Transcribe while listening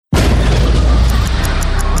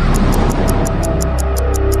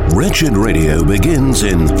Wretched Radio begins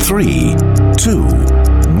in 3, 2,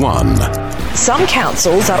 1. Some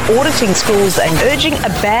councils are auditing schools and urging a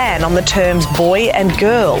ban on the terms boy and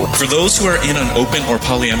girl. For those who are in an open or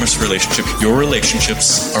polyamorous relationship, your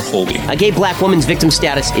relationships are holy. A gay black woman's victim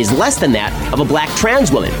status is less than that of a black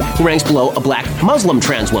trans woman, who ranks below a black Muslim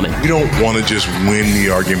trans woman. We don't want to just win the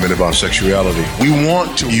argument about sexuality. We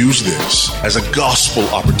want to use this as a gospel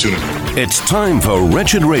opportunity. It's time for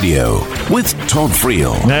Wretched Radio with Todd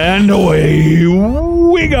Friel. And away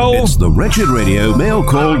we go. It's the Wretched Radio mail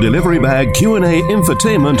call delivery bag Q&A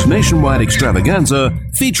infotainment nationwide extravaganza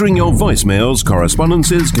featuring your voicemails,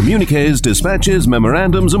 correspondences, communiques, dispatches,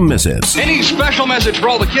 memorandums, and missives. Any special message for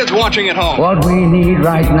all the kids watching at home? What we need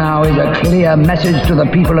right now is a clear message to the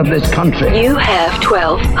people of this country. You have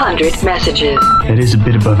 1,200 messages. That is a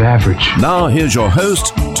bit above average. Now here's your host,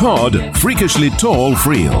 Todd Freakishly Tall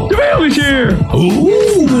Friel. The mail is here.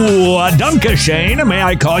 Ooh, a Dunkashane. May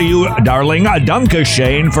I call you, darling, a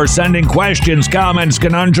Dunkashane for sending questions, comments,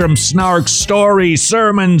 conundrums, snarks, stories,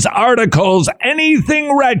 sermons, articles,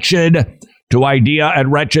 anything wretched to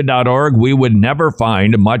idea@wretched.org. We would never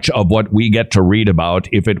find much of what we get to read about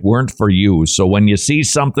if it weren't for you. So when you see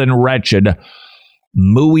something wretched,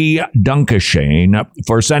 mooey Dunkashane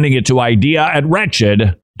for sending it to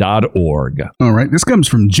idea@wretched.org. All right, this comes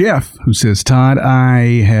from Jeff, who says, Todd,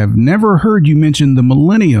 I have never heard you mention the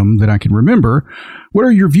millennium that I can remember. What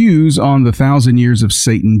are your views on the 1,000 years of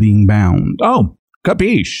Satan being bound? Oh,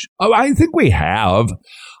 capiche. Oh, I think we have.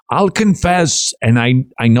 I'll confess, and I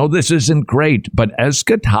know this isn't great, but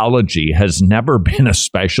eschatology has never been a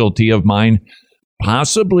specialty of mine,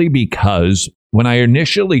 possibly because when I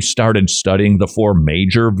initially started studying the four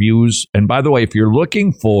major views, and by the way, if you're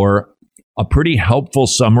looking for a pretty helpful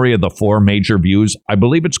summary of the four major views, I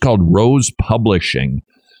believe it's called Rose Publishing.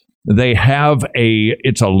 They have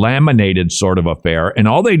it's a laminated sort of affair, and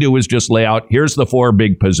all they do is just lay out, here's the four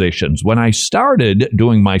big positions. When I started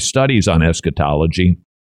doing my studies on eschatology,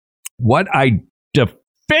 what I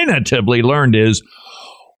definitively learned is,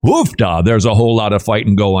 oofda, there's a whole lot of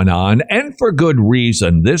fighting going on, and for good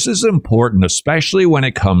reason. This is important, especially when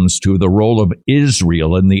it comes to the role of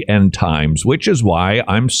Israel in the end times, which is why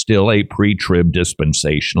I'm still a pre-trib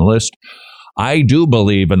dispensationalist. I do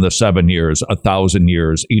believe in the 7 years, 1,000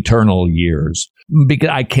 years, eternal years, because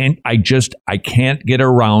I can't get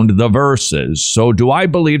around the verses. So do I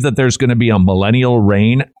believe that there's going to be a millennial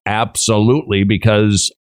reign? Absolutely,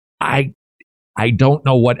 because I don't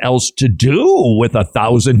know what else to do with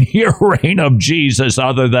 1,000-year reign of Jesus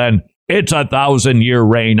other than it's 1,000-year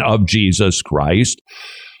reign of Jesus Christ.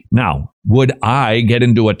 Now, would I get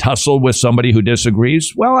into a tussle with somebody who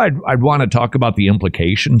disagrees? Well, I'd want to talk about the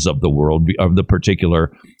implications of the world, of the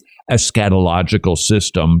particular eschatological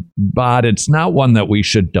system, but it's not one that we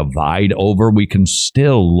should divide over. We can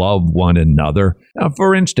still love one another. Now,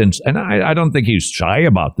 for instance, and I don't think he's shy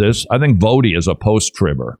about this, I think Vody is a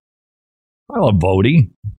post-tribber. I love Vody.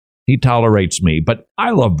 He tolerates me, but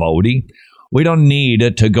I love Vody. We don't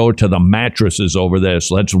need to go to the mattresses over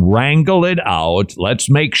this. Let's wrangle it out. Let's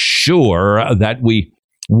make sure that we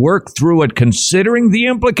work through it, considering the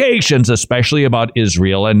implications, especially about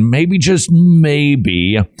Israel, and maybe, just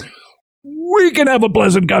maybe, we can have a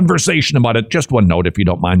pleasant conversation about it. Just one note, if you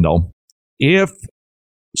don't mind, though. If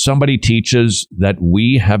somebody teaches that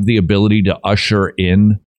we have the ability to usher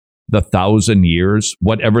in the 1,000 years,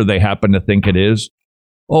 whatever they happen to think it is,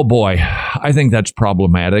 oh boy, I think that's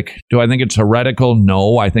problematic. Do I think it's heretical?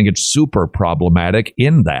 No, I think it's super problematic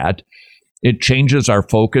in that it changes our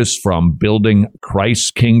focus from building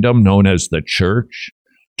Christ's kingdom, known as the church,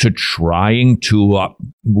 to trying to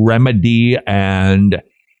remedy and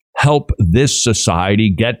help this society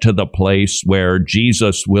get to the place where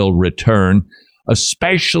Jesus will return,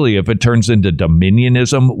 especially if it turns into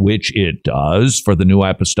dominionism, which it does for the New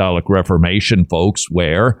Apostolic Reformation folks,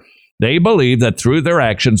 where they believe that through their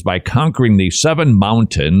actions, by conquering the 7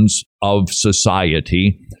 mountains of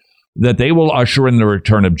society, that they will usher in the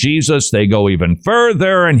return of Jesus. They go even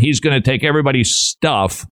further, and he's going to take everybody's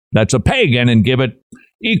stuff that's a pagan and give it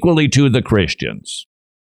equally to the Christians.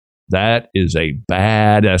 That is a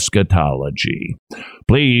bad eschatology.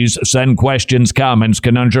 Please send questions, comments,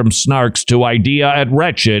 conundrums, snarks to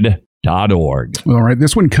idea@wretched.org. All right,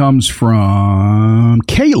 this one comes from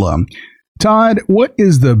Kayla. Todd, what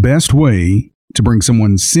is the best way to bring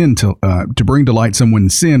someone's sin to bring to light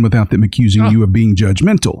someone's sin without them accusing you of being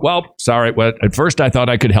judgmental? Well, sorry. Well, at first I thought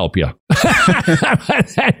I could help you.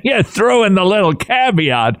 You throw in the little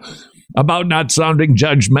caveat about not sounding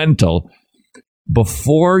judgmental.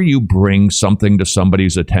 Before you bring something to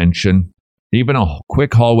somebody's attention, even a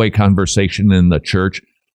quick hallway conversation in the church,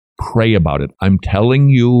 pray about it. I'm telling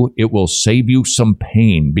you, it will save you some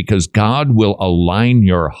pain because God will align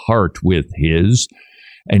your heart with His.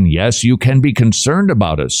 And yes, you can be concerned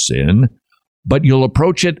about a sin, but you'll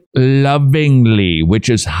approach it lovingly, which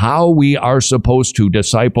is how we are supposed to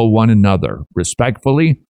disciple one another,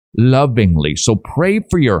 respectfully, lovingly. So pray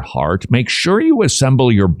for your heart. Make sure you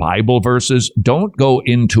assemble your Bible verses. Don't go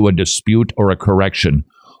into a dispute or a correction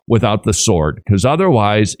without the sword, because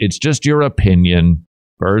otherwise it's just your opinion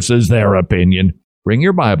versus their opinion. Bring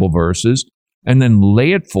your Bible verses and then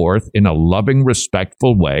lay it forth in a loving,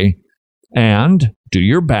 respectful way, and do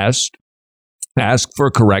your best. Ask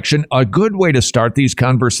for correction. A good way to start these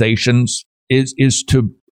conversations is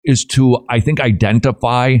to I think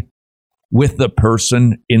identify with the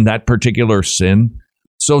person in that particular sin.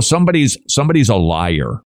 So somebody's a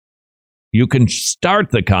liar. You can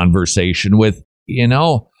start the conversation with,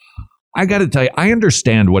 I got to tell you, I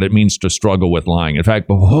understand what it means to struggle with lying. In fact,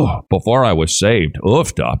 before I was saved,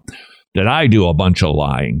 did I do a bunch of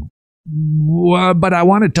lying? But I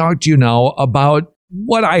want to talk to you now about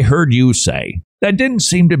what I heard you say. That didn't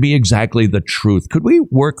seem to be exactly the truth. Could we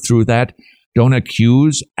work through that? Don't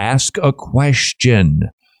accuse, ask a question,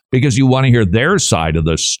 because you want to hear their side of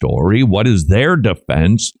the story. What is their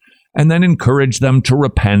defense? And then encourage them to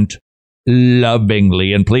repent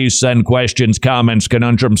lovingly. And please send questions, comments,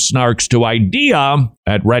 conundrums, snarks to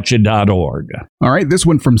idea@wretched.org. All right, this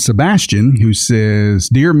one from Sebastian, who says,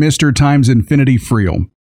 Dear Mr. Times Infinity Friel.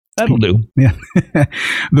 That'll do. Yeah.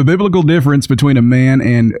 The biblical difference between a man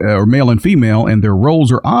and or male and female and their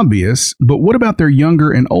roles are obvious, but what about their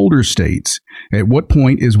younger and older states? At what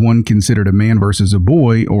point is one considered a man versus a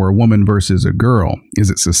boy or a woman versus a girl? Is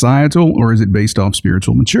it societal or is it based off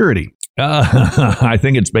spiritual maturity? I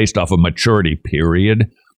think it's based off a maturity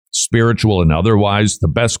period, spiritual and otherwise. The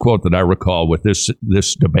best quote that I recall with this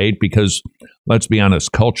debate, because let's be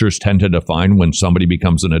honest, cultures tend to define when somebody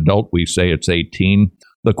becomes an adult. We say it's 18.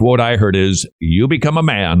 The quote I heard is, you become a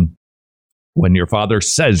man when your father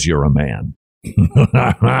says you're a man.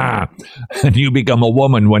 And you become a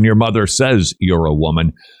woman when your mother says you're a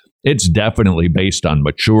woman. It's definitely based on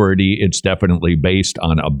maturity. It's definitely based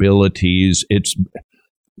on abilities. It's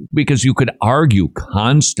because you could argue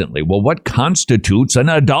constantly, well, what constitutes an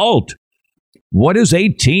adult? What is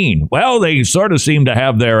 18? Well, they sort of seem to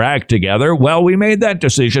have their act together. Well, we made that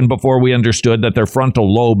decision before we understood that their frontal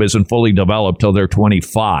lobe isn't fully developed till they're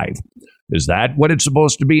 25. Is that what it's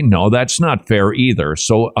supposed to be? No, that's not fair either.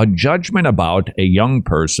 So a judgment about a young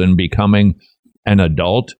person becoming an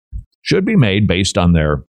adult should be made based on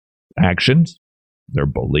their actions, their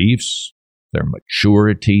beliefs, their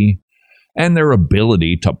maturity, and their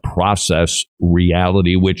ability to process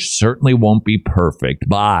reality, which certainly won't be perfect,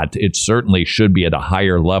 but it certainly should be at a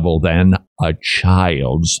higher level than a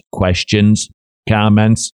child's. Questions,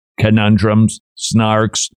 comments, conundrums,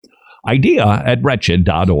 snarks,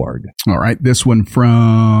 idea@wretched.org. All right, this one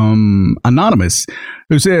from Anonymous,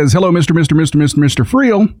 who says, Hello, Mr.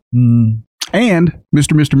 Friel. And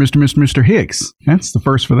Mr. Hicks. That's the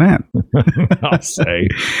first for that. I'll say.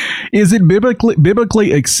 Is it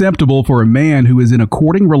biblically acceptable for a man who is in a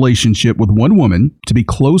courting relationship with one woman to be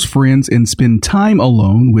close friends and spend time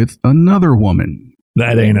alone with another woman?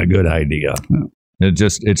 That ain't a good idea. No.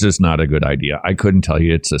 It's just not a good idea. I couldn't tell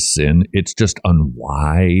you it's a sin. It's just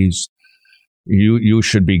unwise. You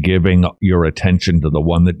should be giving your attention to the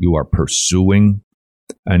one that you are pursuing.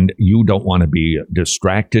 And you don't want to be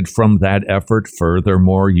distracted from that effort.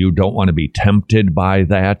 Furthermore, you don't want to be tempted by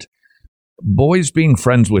that. Boys being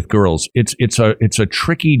friends with girls, it's a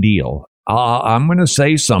tricky deal. I'm going to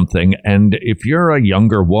say something, and if you're a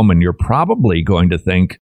younger woman, you're probably going to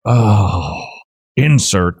think,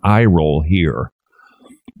 insert eye roll here.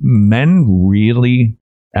 Men really,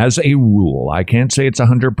 as a rule, I can't say it's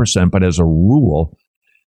 100%, but as a rule,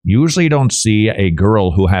 usually don't see a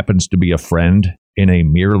girl who happens to be a friend in a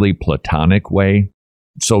merely platonic way.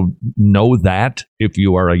 So know that if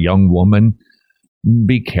you are a young woman,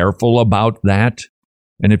 be careful about that.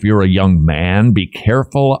 And if you're a young man, be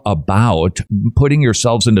careful about putting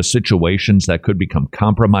yourselves into situations that could become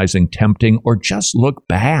compromising, tempting, or just look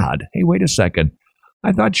bad. Hey, wait a second.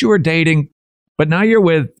 I thought you were dating, but now you're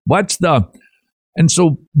with And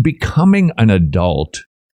so becoming an adult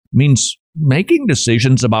means making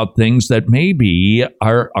decisions about things that maybe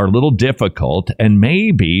are a little difficult and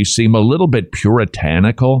maybe seem a little bit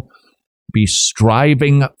puritanical. Be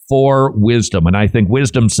striving for wisdom. And I think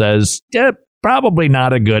wisdom says, probably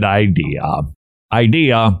not a good idea.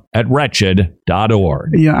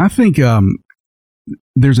 Idea@wretched.org. Yeah, I think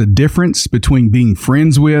there's a difference between being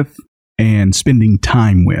friends with and spending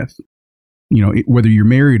time with. Whether you're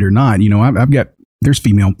married or not. I've got there's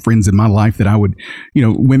female friends in my life that I would,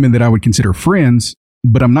 women that I would consider friends,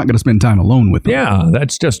 but I'm not going to spend time alone with them. Yeah,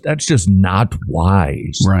 that's just not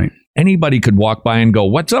wise. Right. Anybody could walk by and go,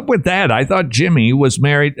 "What's up with that? I thought Jimmy was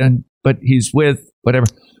married, but he's with whatever."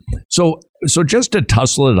 So just to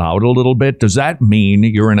tussle it out a little bit, does that mean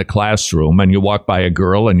you're in a classroom and you walk by a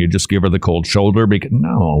girl and you just give her the cold shoulder? Because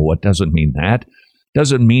no, it doesn't mean that.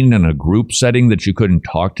 Doesn't mean in a group setting that you couldn't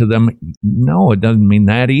talk to them. No, it doesn't mean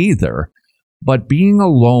that either. But being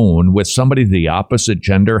alone with somebody of the opposite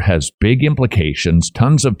gender has big implications,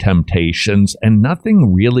 tons of temptations, and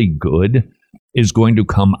nothing really good is going to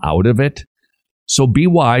come out of it. So be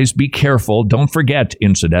wise, be careful. Don't forget,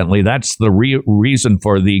 incidentally, that's the reason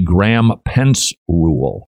for the Graham-Pence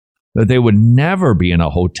rule, that they would never be in a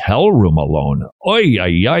hotel room alone. Oy,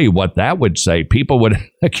 oy, oy, what that would say. People would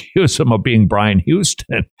accuse him of being Brian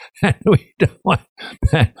Houston. And we don't want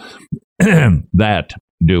that,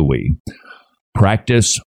 do we?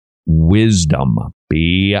 Practice wisdom.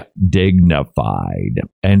 Be dignified.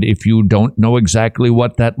 And if you don't know exactly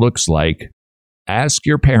what that looks like, ask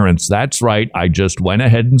your parents. That's right. I just went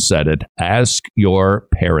ahead and said it. Ask your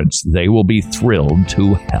parents. They will be thrilled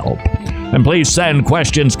to help. And please send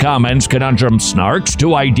questions, comments, conundrums, snarks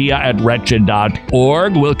to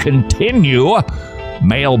idea@wretched.org. We'll continue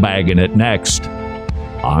mailbagging it next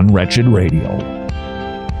on Wretched Radio.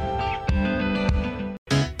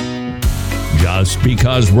 Just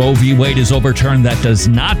because Roe v. Wade is overturned, that does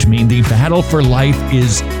not mean the battle for life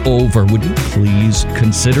is over. Would you please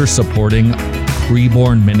consider supporting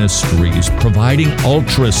Preborn Ministries, providing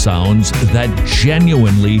ultrasounds that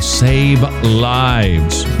genuinely save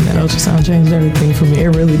lives? That ultrasound changed everything for me.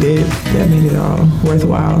 It really did. That made it all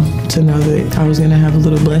worthwhile to know that I was going to have a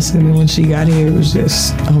little blessing. And when she got here, it was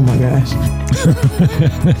just, oh my gosh.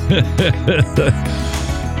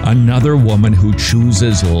 Another woman who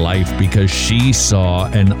chooses life because she saw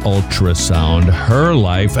an ultrasound. Her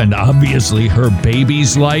life, and obviously her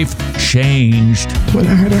baby's life, changed. When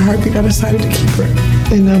I heard her heartbeat, I decided to keep her.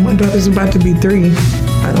 And now my daughter's about to be 3.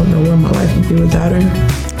 I don't know where my life would be without her.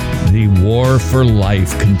 The war for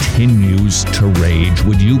life continues to rage.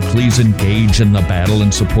 Would you please engage in the battle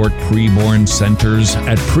and support preborn centers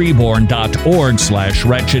at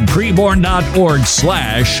preborn.org/wretched,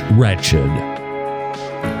 preborn.org/wretched.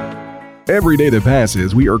 Every day that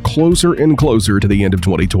passes, we are closer and closer to the end of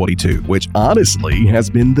 2022, which honestly has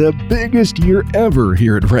been the biggest year ever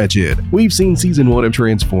here at Wretched. We've seen Season 1 of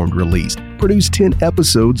Transformed released, produced 10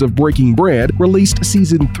 episodes of Breaking Bread, released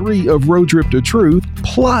Season 3 of Road Trip to Truth,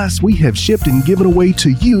 plus we have shipped and given away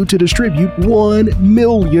to you to distribute 1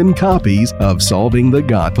 million copies of Solving the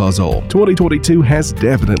God Puzzle. 2022 has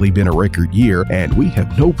definitely been a record year, and we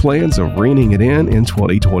have no plans of reining it in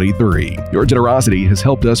 2023. Your generosity has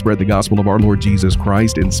helped us spread the gospel of our Lord Jesus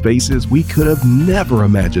Christ in spaces we could have never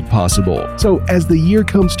imagined possible. So as the year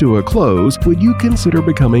comes to a close, would you consider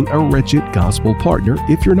becoming a Wretched Gospel Partner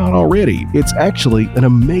if you're not already? It's actually an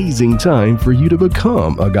amazing time for you to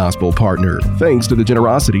become a Gospel Partner. Thanks to the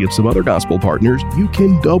generosity of some other Gospel Partners, you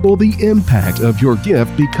can double the impact of your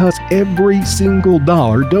gift because every single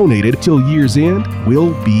dollar donated till year's end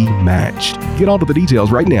will be matched. Get all of the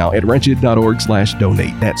details right now at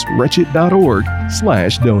wretched.org/donate. That's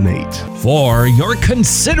wretched.org/donate. For your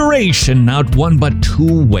consideration, not one but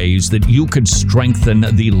 2 ways that you could strengthen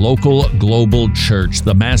the local global church,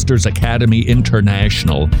 the Masters Academy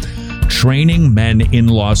International, training men in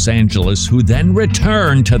Los Angeles who then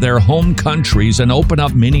return to their home countries and open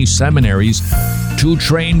up mini seminaries to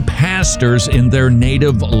train pastors in their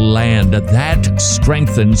native land. That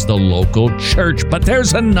strengthens the local church. But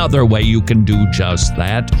there's another way you can do just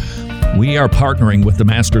that. We are partnering with the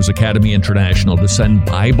Masters Academy International to send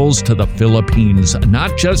Bibles to the Philippines.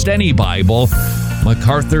 Not just any Bible,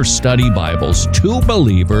 MacArthur Study Bibles to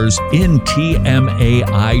believers in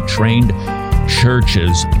TMAI-trained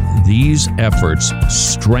churches. These efforts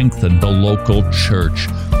strengthen the local church.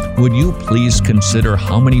 Would you please consider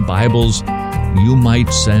how many Bibles you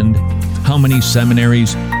might send? How many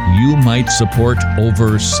seminaries you might support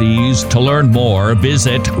overseas? To learn more,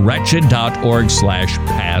 visit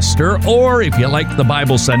wretched.org/pastor, or if you like the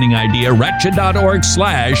Bible sending idea,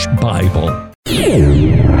 wretched.org/Bible.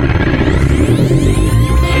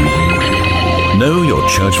 Know your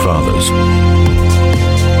church fathers.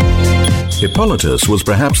 Hippolytus was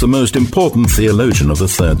perhaps the most important theologian of the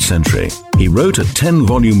 3rd century. He wrote a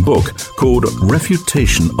 10-volume book called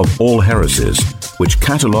Refutation of All Heresies, which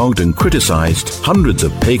catalogued and criticized hundreds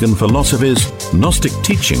of pagan philosophies, Gnostic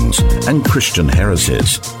teachings, and Christian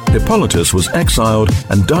heresies. Hippolytus was exiled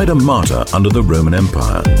and died a martyr under the Roman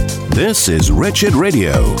Empire. This is Wretched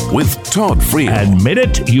Radio with Todd Friel. Admit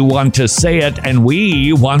it, you want to say it, and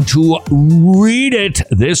we want to read it.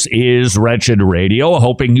 This is Wretched Radio,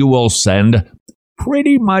 hoping you will send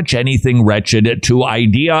pretty much anything wretched to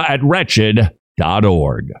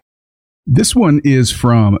idea@wretched.org. This one is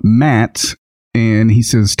from Matt, and he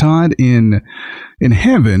says, Todd, in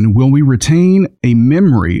heaven, will we retain a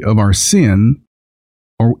memory of our sin,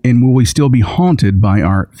 and will we still be haunted by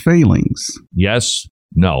our failings? Yes,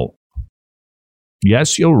 no.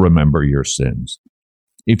 Yes, you'll remember your sins.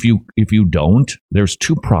 If you don't, there's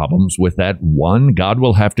two problems with that. One, God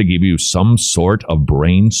will have to give you some sort of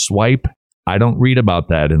brain swipe. I don't read about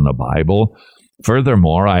that in the Bible.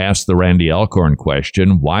 Furthermore, I asked the Randy Alcorn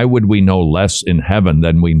question, why would we know less in heaven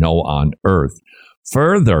than we know on earth?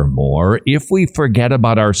 Furthermore, if we forget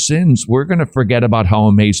about our sins, we're going to forget about how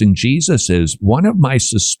amazing Jesus is. One of my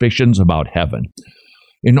suspicions about heaven,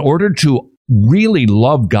 in order to really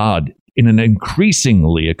love God in an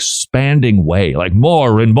increasingly expanding way, like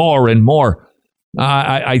more and more and more,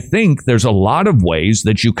 I think there's a lot of ways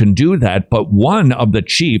that you can do that, but one of the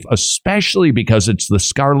chief, especially because it's the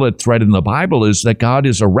scarlet thread in the Bible, is that God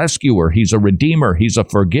is a rescuer, He's a redeemer, He's a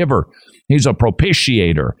forgiver, He's a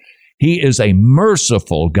propitiator. He is a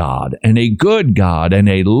merciful God and a good God and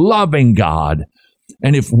a loving God.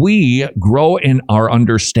 And if we grow in our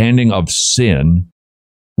understanding of sin,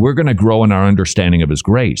 we're going to grow in our understanding of His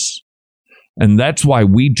grace. And that's why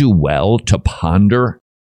we do well to ponder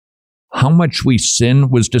how much we sin.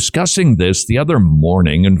 Was discussing this the other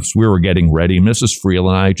morning, and we were getting ready, Mrs. Friel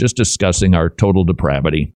and I, just discussing our total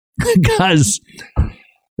depravity, because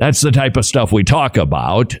that's the type of stuff we talk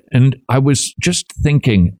about. And I was just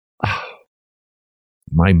thinking,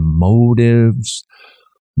 my motives,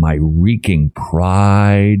 my reeking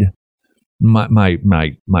pride, my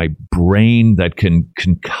brain that can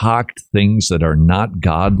concoct things that are not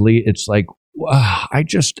godly. It's like, I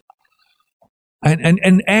just...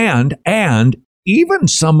 And even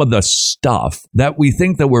some of the stuff that we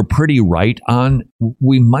think that we're pretty right on,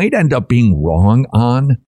 we might end up being wrong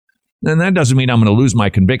on. And that doesn't mean I'm going to lose my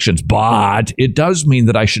convictions, but it does mean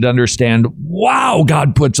that I should understand, wow,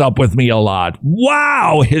 God puts up with me a lot.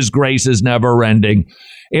 Wow, His grace is never ending.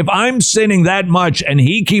 If I'm sinning that much and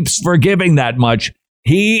He keeps forgiving that much,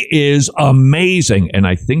 He is amazing. And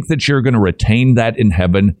I think that you're going to retain that in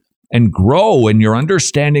heaven and grow in your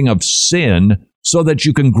understanding of sin, so that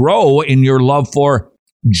you can grow in your love for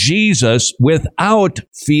Jesus without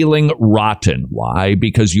feeling rotten. Why?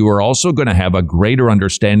 Because you are also going to have a greater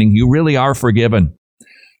understanding. You really are forgiven.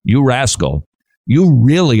 You rascal. You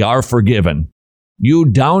really are forgiven. You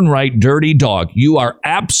downright dirty dog. You are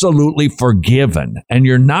absolutely forgiven. And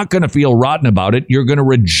you're not going to feel rotten about it. You're going to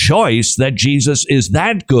rejoice that Jesus is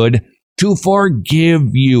that good to forgive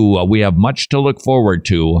you. We have much to look forward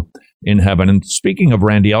to in heaven. And speaking of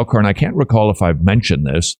Randy Alcorn, I can't recall if I've mentioned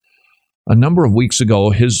this. A number of weeks ago,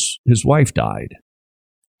 his wife died.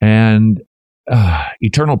 And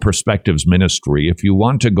Eternal Perspectives Ministry, if you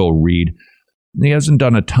want to go read, he hasn't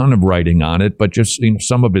done a ton of writing on it, but just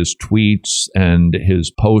some of his tweets and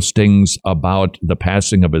his postings about the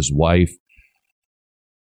passing of his wife.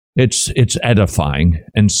 It's edifying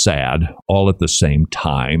and sad all at the same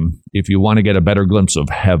time. If you want to get a better glimpse of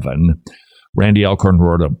heaven, Randy Alcorn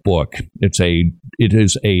wrote a book. It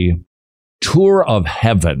is a tour of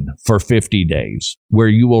heaven for 50 days, where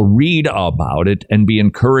you will read about it and be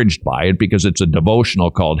encouraged by it, because it's a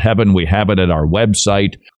devotional called Heaven. We have it at our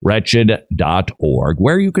website, wretched.org,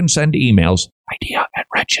 where you can send emails,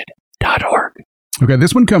 idea@wretched.org. Okay,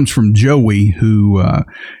 this one comes from Joey, who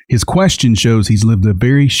his question shows he's lived a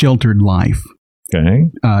very sheltered life. Okay.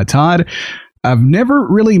 Todd, I've never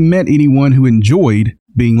really met anyone who enjoyed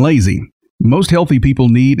being lazy. Most healthy people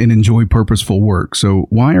need and enjoy purposeful work. So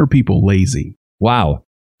why are people lazy? Wow.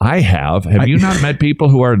 I have. Have you not met people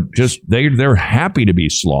who are just, they're happy to be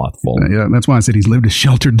slothful? Yeah, that's why I said he's lived a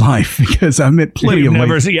sheltered life, because I've met plenty of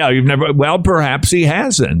lazy. Yeah, you've never, well, perhaps he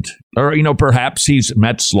hasn't. Or, perhaps he's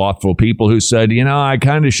met slothful people who said, I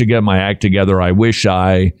kind of should get my act together.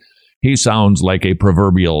 He sounds like a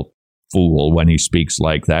proverbial fool when he speaks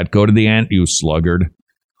like that. Go to the ant, you sluggard.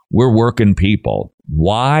 We're working people.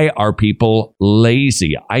 Why are people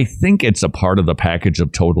lazy? I think it's a part of the package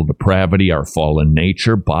of total depravity, our fallen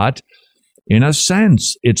nature, but in a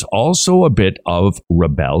sense, it's also a bit of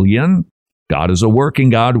rebellion. God is a working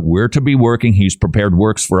God. We're to be working. He's prepared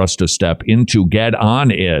works for us to step into. Get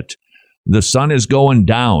on it. The sun is going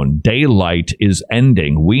down. Daylight is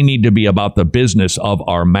ending. We need to be about the business of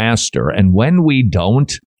our master. And when we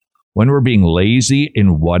don't, when we're being lazy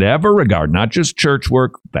in whatever regard, not just church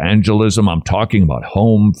work, evangelism, I'm talking about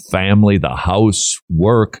home, family, the house,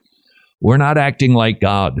 work, we're not acting like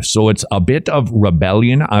God. So it's a bit of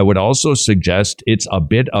rebellion. I would also suggest it's a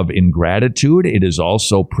bit of ingratitude. It is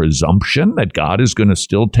also presumption that God is going to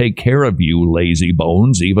still take care of you, lazy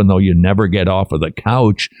bones, even though you never get off of the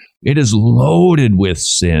couch. It is loaded with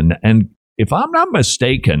sin. And if I'm not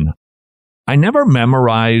mistaken, I never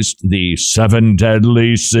memorized the 7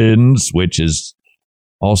 deadly sins, which is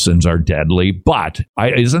all sins are deadly, but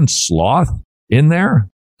isn't sloth in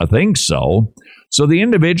there? I think so. So the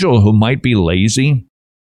individual who might be lazy,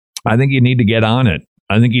 I think you need to get on it.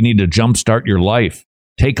 I think you need to jumpstart your life.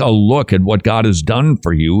 Take a look at what God has done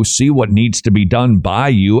for you, see what needs to be done by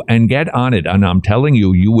you, and get on it. And I'm telling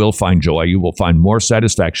you, you will find joy. You will find more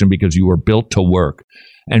satisfaction because you were built to work.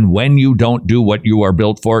 And when you don't do what you are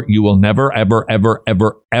built for, you will never, ever, ever,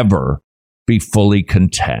 ever, ever be fully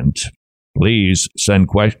content. Please send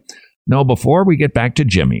questions. No, before we get back to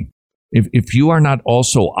Jimmy, if you are not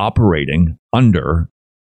also operating under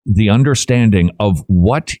the understanding of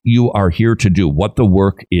what you are here to do, what the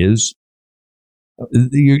work is,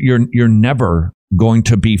 you're never going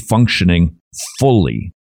to be functioning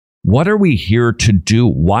fully. What are we here to do?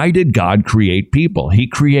 Why did God create people? He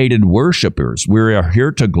created worshipers. We are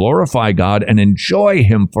here to glorify God and enjoy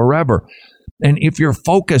Him forever. And if your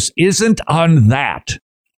focus isn't on that,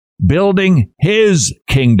 building His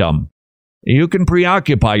kingdom, you can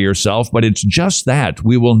preoccupy yourself, but it's just that.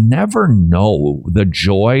 We will never know the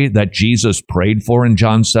joy that Jesus prayed for in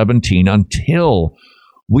John 17 until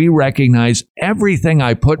we recognize everything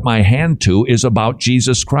I put my hand to is about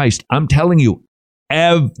Jesus Christ. I'm telling you,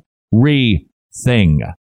 everything.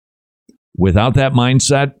 Without that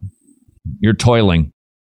mindset, you're toiling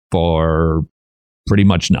for pretty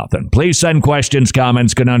much nothing. Please send questions,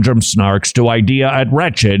 comments, conundrums, snarks to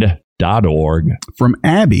idea@wretched.org. From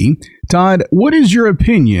Abby, Todd, what is your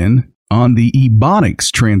opinion on the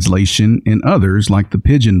Ebonics translation in others like the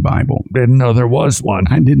Pigeon Bible? Didn't know there was one.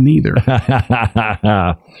 I didn't either.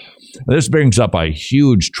 This brings up a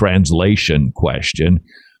huge translation question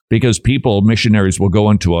because missionaries will go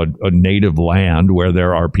into a native land where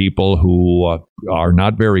there are people who are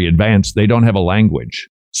not very advanced. They don't have a language.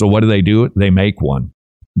 So what do? They make one.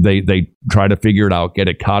 They try to figure it out, get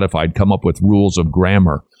it codified, come up with rules of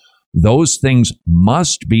grammar. Those things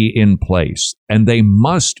must be in place, and they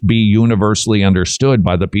must be universally understood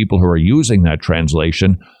by the people who are using that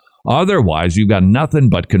translation. Otherwise, you've got nothing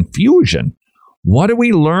but confusion. What do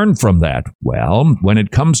we learn from that? Well, when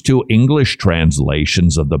it comes to English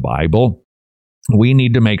translations of the Bible, we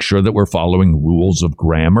need to make sure that we're following rules of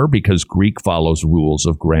grammar because Greek follows rules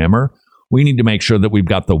of grammar. We need to make sure that we've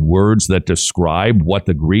got the words that describe what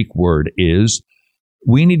the Greek word is.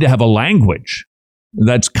 We need to have a language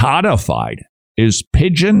that's codified. Is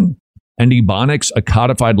Pidgin and Ebonics a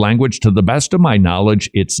codified language? To the best of my knowledge,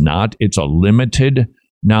 it's not. It's a limited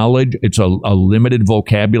knowledge. It's a limited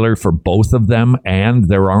vocabulary for both of them, and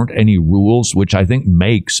there aren't any rules, which I think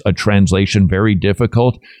makes a translation very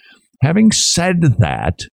difficult. Having said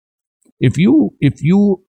that, if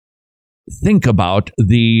you think about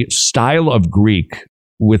the style of Greek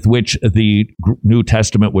with which the New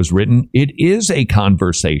Testament was written, it is a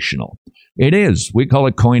conversational. It is. We call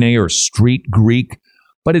it Koine or street Greek,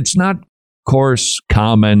 but it's not coarse,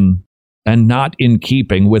 common, and not in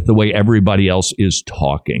keeping with the way everybody else is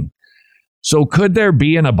talking. So could there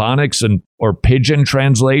be an Ebonics or Pidgin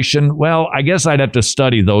translation? Well, I guess I'd have to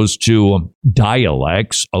study those two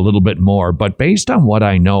dialects a little bit more, but based on what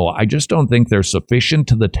I know, I just don't think they're sufficient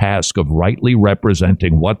to the task of rightly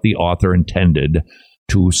representing what the author intended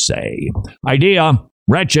to say.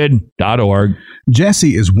 Idea@wretched.org.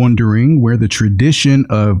 Jesse is wondering where the tradition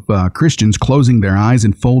of Christians closing their eyes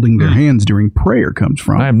and folding their hands during prayer comes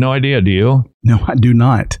from. I have no idea. Do you? No, I do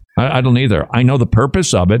not. I don't either. I know the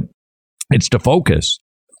purpose of it. It's to focus.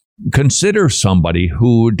 Consider somebody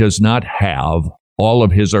who does not have all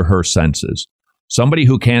of his or her senses. Somebody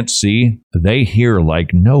who can't see, they hear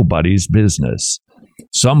like nobody's business.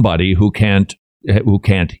 Somebody who can't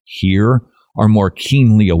hear are more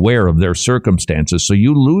keenly aware of their circumstances. So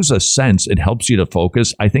you lose a sense. It helps you to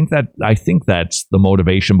focus. I think that's the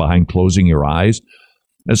motivation behind closing your eyes.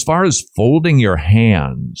 As far as folding your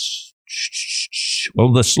hands,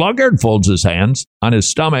 well, the sluggard folds his hands on his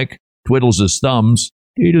stomach, twiddles his thumbs.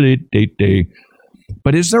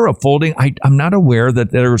 But is there a folding? I'm not aware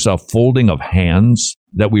that there's a folding of hands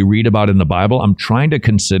that we read about in the Bible. I'm trying to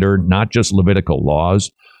consider not just Levitical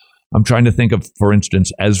laws, I'm trying to think of, for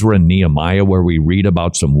instance, Ezra and Nehemiah, where we read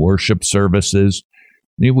about some worship services.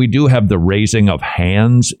 We do have the raising of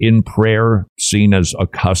hands in prayer seen as a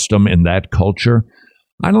custom in that culture.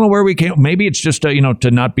 I don't know where we came. Maybe it's just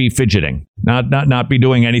to not be fidgeting, not be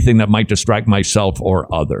doing anything that might distract myself or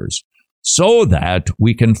others, so that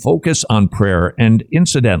we can focus on prayer. And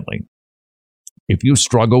incidentally, if you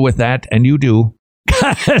struggle with that, and you do,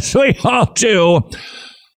 as we all do,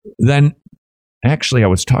 then actually I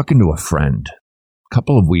was talking to a friend a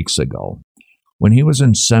couple of weeks ago. When he was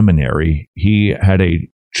in seminary, he had a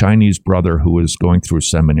Chinese brother who was going through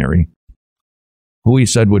seminary, who he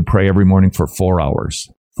said would pray every morning for 4 hours.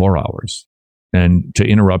 4 hours. And to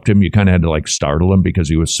interrupt him, you kind of had to startle him because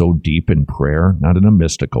he was so deep in prayer, not in a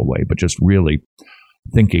mystical way, but just really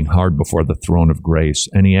thinking hard before the throne of grace.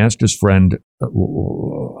 And he asked his friend,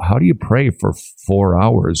 how do you pray for 4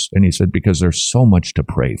 hours? And he said, because there's so much to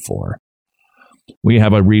pray for. We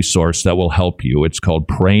have a resource that will help you. It's called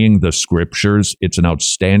Praying the Scriptures. It's an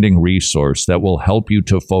outstanding resource that will help you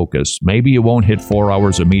to focus. Maybe you won't hit 4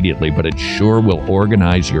 hours immediately, but it sure will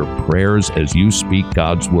organize your prayers as you speak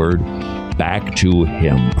God's word back to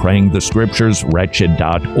Him. Praying the Scriptures,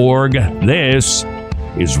 wretched.org. This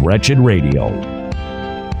is Wretched Radio.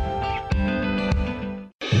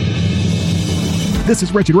 This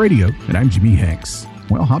is Wretched Radio, and I'm Jimmy Hanks.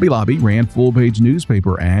 Well, Hobby Lobby ran full-page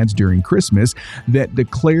newspaper ads during Christmas that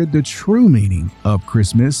declared the true meaning of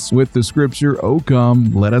Christmas with the scripture, "O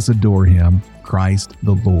come, let us adore Him, Christ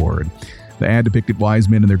the Lord." The ad depicted wise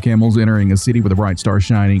men and their camels entering a city with a bright star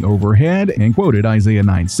shining overhead and quoted Isaiah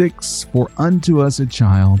 9:6, "For unto us a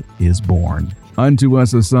child is born, unto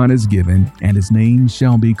us a son is given, and His name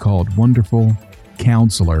shall be called Wonderful,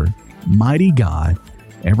 Counselor, Mighty God,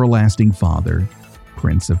 Everlasting Father,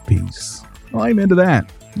 Prince of Peace." Well, I'm into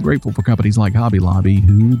that. I'm grateful for companies like Hobby Lobby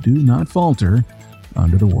who do not falter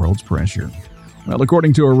under the world's pressure. Well,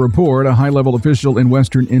 according to a report, a high-level official in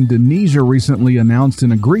Western Indonesia recently announced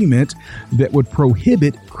an agreement that would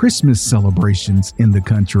prohibit Christmas celebrations in the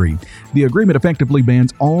country. The agreement effectively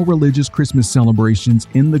bans all religious Christmas celebrations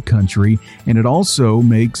in the country, and it also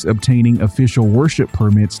makes obtaining official worship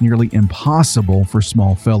permits nearly impossible for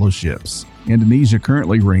small fellowships. Indonesia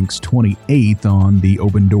currently ranks 28th on the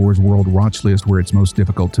Open Doors World Watch List, where it's most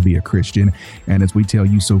difficult to be a Christian. And as we tell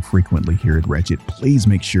you so frequently here at Wretched, please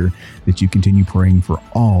make sure that you continue praying for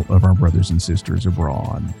all of our brothers and sisters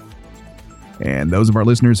abroad. And those of our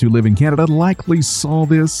listeners who live in Canada likely saw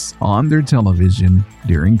this on their television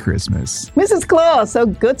during Christmas. Mrs. Claus, so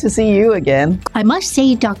good to see you again. I must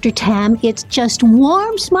say, Dr. Tam, it just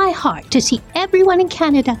warms my heart to see everyone in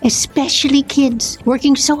Canada, especially kids,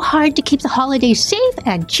 working so hard to keep the holidays safe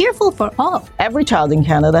and cheerful for all. Every child in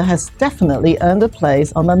Canada has definitely earned a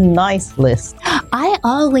place on the nice list. I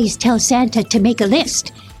always tell Santa to make a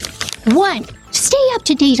list. 1, stay up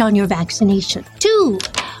to date on your vaccination. 2,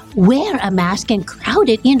 wear a mask in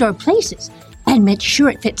crowded indoor places and make sure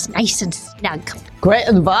it fits nice and snug. Great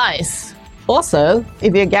advice. Also,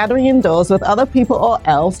 if you're gathering indoors with other people or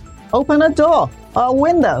else, open a door or a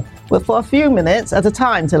window for a few minutes at a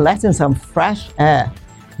time to let in some fresh air.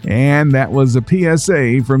 And that was a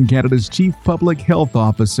PSA from Canada's Chief Public Health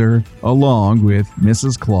Officer, along with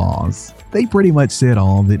Mrs. Claus. They pretty much said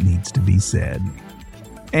all that needs to be said.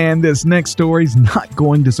 And this next story is not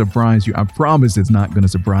going to surprise you. I promise it's not going to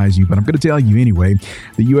surprise you, but I'm going to tell you anyway.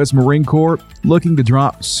 The U.S. Marine Corps looking to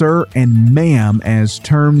drop sir and ma'am as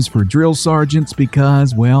terms for drill sergeants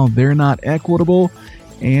because, well, they're not equitable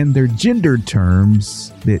and they're gendered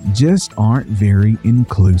terms that just aren't very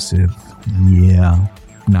inclusive. Yeah,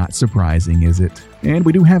 not surprising, is it? And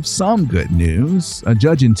we do have some good news. A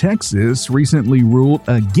judge in Texas recently ruled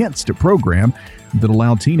against a program that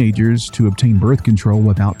allowed teenagers to obtain birth control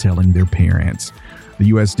without telling their parents. The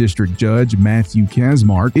U.S. District Judge Matthew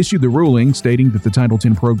Kacsmaryk issued the ruling stating that the Title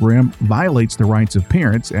X program violates the rights of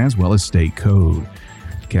parents as well as state code.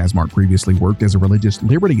 Kacsmaryk previously worked as a religious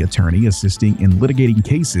liberty attorney assisting in litigating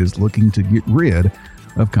cases looking to get rid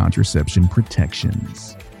of contraception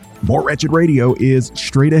protections. More Wretched Radio is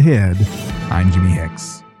straight ahead. I'm Jimmy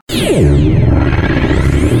Hicks.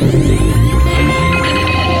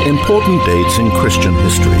 Important dates in Christian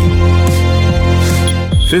history.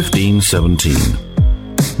 1517.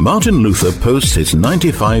 Martin Luther posts his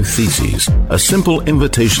 95 Theses, a simple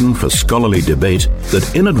invitation for scholarly debate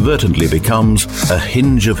that inadvertently becomes a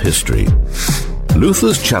hinge of history.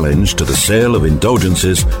 Luther's challenge to the sale of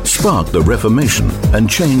indulgences sparked the Reformation and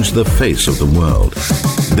changed the face of the world.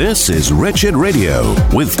 This is Wretched Radio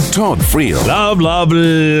with Todd Friel. Love, love,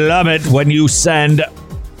 love it when you send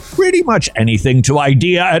pretty much anything to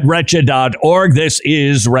idea@wretched.org. This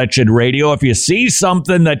is Wretched Radio. If you see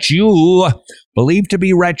something that you believe to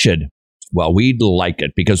be wretched, well, we'd like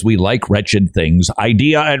it because we like wretched things.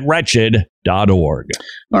 Idea@wretched.org.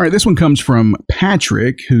 All right, this one comes from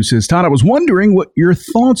Patrick, who says, Todd, I was wondering what your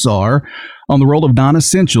thoughts are on the role of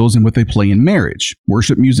non-essentials and what they play in marriage.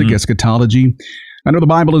 Worship music, eschatology. I know the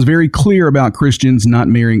Bible is very clear about Christians not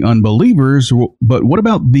marrying unbelievers, but what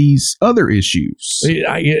about these other issues?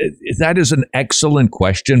 That is an excellent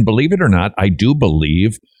question. Believe it or not, I do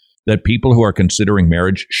believe that people who are considering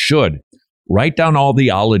marriage should write down all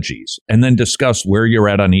the ologies and then discuss where you're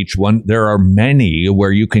at on each one. There are many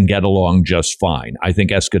where you can get along just fine. I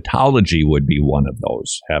think eschatology would be one of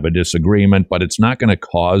those. Have a disagreement, but it's not going to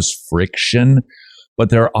cause friction.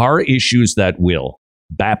 But there are issues that will.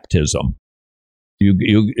 Baptism.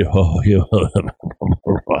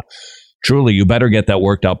 Truly, you better get that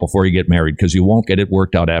worked out before you get married, because you won't get it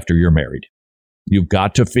worked out after you're married. You've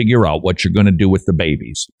got to figure out what you're going to do with the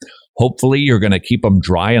babies. Hopefully, you're going to keep them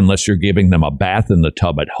dry unless you're giving them a bath in the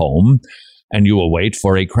tub at home, and you will wait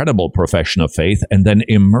for a credible profession of faith and then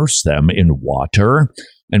immerse them in water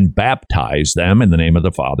and baptize them in the name of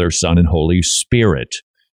the Father, Son, and Holy Spirit.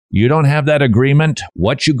 You don't have that agreement?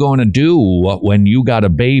 What you going to do when you got a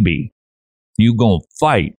baby? You going to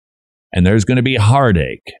fight, and there's going to be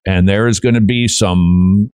heartache, and there's going to be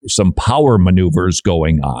some power maneuvers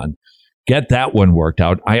going on. Get that one worked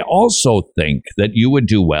out. I also think that you would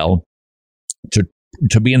do well to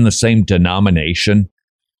be in the same denomination.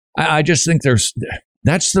 I just think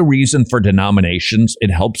that's the reason for denominations.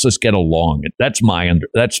 It helps us get along. That's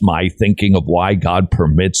my thinking of why God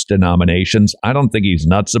permits denominations. I don't think he's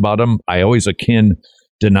nuts about them. I always akin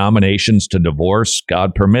denominations to divorce.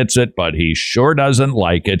 God permits it, but he sure doesn't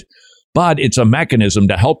like it. But it's a mechanism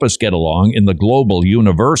to help us get along in the global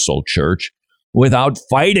universal church without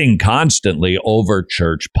fighting constantly over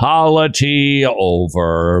church polity,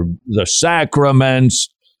 over the sacraments,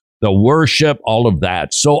 the worship, all of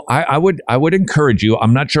that. So I would encourage you.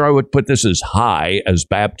 I'm not sure I would put this as high as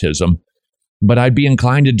baptism, but I'd be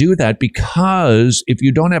inclined to do that, because if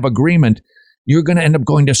you don't have agreement, you're going to end up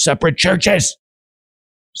going to separate churches.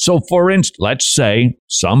 So, for instance, let's say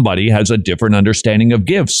somebody has a different understanding of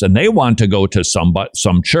gifts and they want to go to some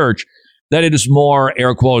church that it is more,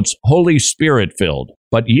 air quotes, Holy Spirit filled.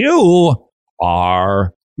 But you're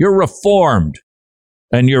Reformed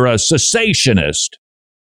and you're a cessationist.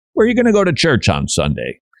 Where are you going to go to church on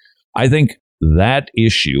Sunday? I think that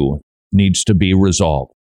issue needs to be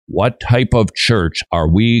resolved. What type of church are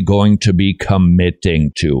we going to be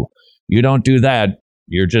committing to? You don't do that.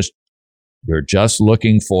 You're just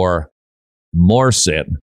looking for more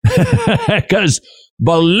sin. Because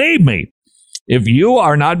believe me, if you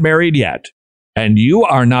are not married yet and you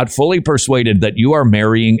are not fully persuaded that you are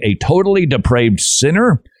marrying a totally depraved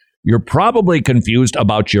sinner, you're probably confused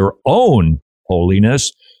about your own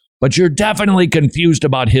holiness, but you're definitely confused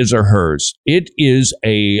about his or hers. It is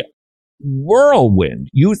a whirlwind.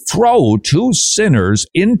 You throw two sinners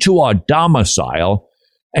into a domicile,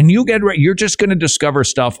 and you're just going to discover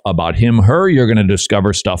stuff about him, her. You're going to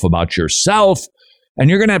discover stuff about yourself, and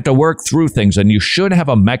you're going to have to work through things. And you should have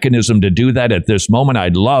a mechanism to do that at this moment.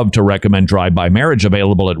 I'd love to recommend Drive-By Marriage,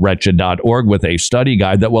 available at wretched.org, with a study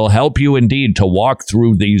guide that will help you indeed to walk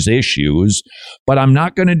through these issues. But I'm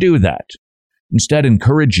not going to do that. Instead,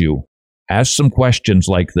 encourage you. Ask some questions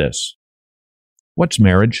like this. What's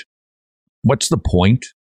marriage? What's the point?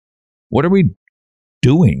 What are we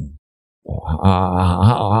doing?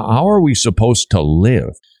 How are we supposed to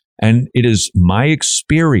live? And it is my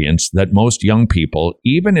experience that most young people,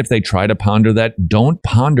 even if they try to ponder that, don't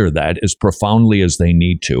ponder that as profoundly as they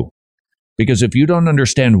need to. Because if you don't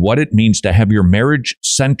understand what it means to have your marriage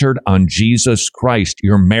centered on Jesus Christ,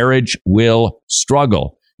 your marriage will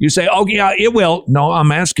struggle. You say, oh, yeah, it will. No,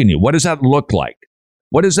 I'm asking you, what does that look like?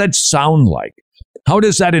 What does that sound like? How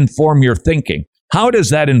does that inform your thinking? How does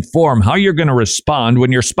that inform how you're going to respond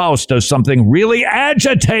when your spouse does something really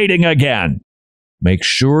agitating again? Make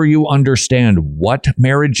sure you understand what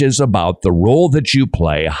marriage is about, the role that you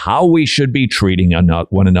play, how we should be treating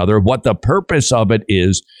one another, what the purpose of it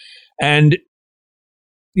is, and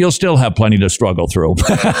you'll still have plenty to struggle through.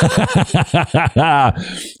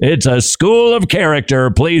 It's a school of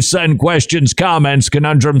character. Please send questions, comments,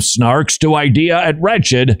 conundrums, snarks to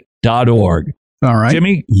idea@wretched.org. All right.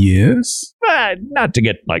 Jimmy? Yes? Not to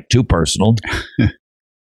get too personal.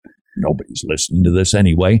 Nobody's listening to this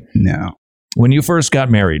anyway. No. When you first got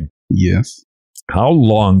married. Yes. How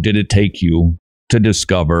long did it take you to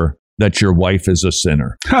discover that your wife is a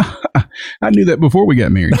sinner? I knew that before we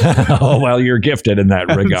got married. Oh, well, you're gifted in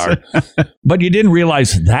that regard. But you didn't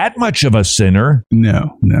realize that much of a sinner.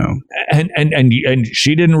 No. And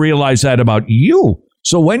she didn't realize that about you.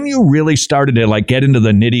 So when you really started to like get into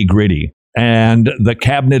the nitty gritty and the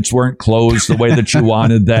cabinets weren't closed the way that you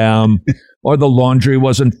wanted them, or the laundry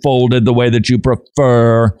wasn't folded the way that you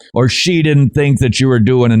prefer, or she didn't think that you were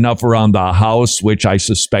doing enough around the house, which I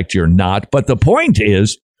suspect you're not. But the point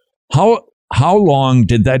is, how long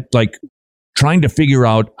did that, like, trying to figure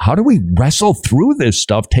out how do we wrestle through this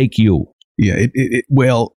stuff take you? Yeah,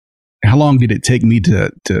 well, how long did it take me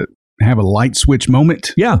to have a light switch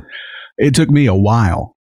moment? Yeah. It took me a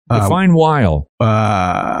while. Define while.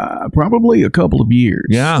 Probably a couple of years.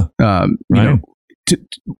 Yeah. You know,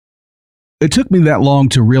 it took me that long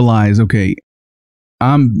to realize, okay,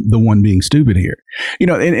 I'm the one being stupid here. You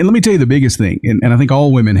know, and let me tell you the biggest thing, and I think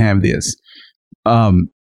all women have this. The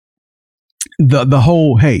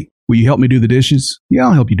whole, hey, will you help me do the dishes? Yeah,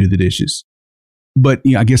 I'll help you do the dishes. But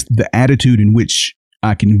I guess the attitude in which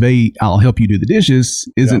I convey, I'll help you do the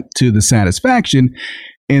dishes, isn't to the satisfaction.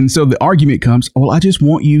 And so the argument comes, well, I just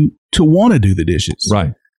want you to want to do the dishes.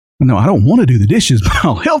 Right. No, I don't want to do the dishes, but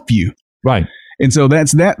I'll help you. Right. And so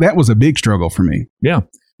that was a big struggle for me. Yeah.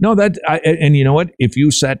 No, and you know what? If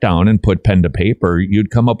you sat down and put pen to paper, you'd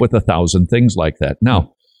come up with 1,000 things like that.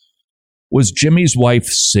 Now, was Jimmy's wife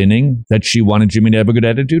sinning that she wanted Jimmy to have a good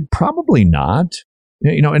attitude? Probably not.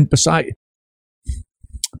 You know, and besides,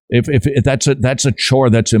 if that's a chore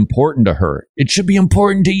that's important to her, it should be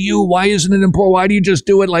important to you. Why isn't it important? Why do you just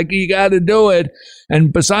do it like you got to do it?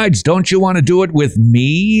 And besides, don't you want to do it with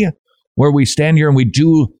me, where we stand here and we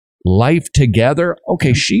do life together?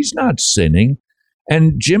 Okay, she's not sinning.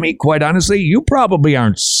 And Jimmy, quite honestly, you probably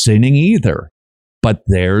aren't sinning either. But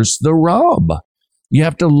there's the rub. You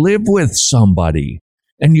have to live with somebody,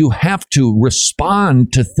 and you have to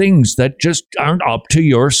respond to things that just aren't up to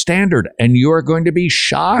your standard, and you are going to be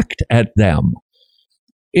shocked at them.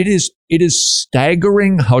 It is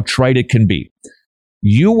staggering how trite it can be.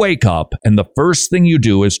 You wake up, and the first thing you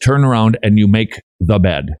do is turn around and you make the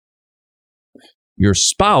bed. Your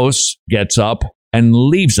spouse gets up and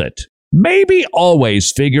leaves it. Maybe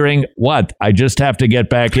always figuring, what, I just have to get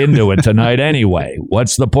back into it tonight anyway.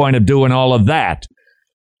 What's the point of doing all of that?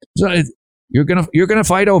 So you're gonna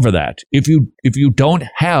fight over that if you don't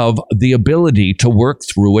have the ability to work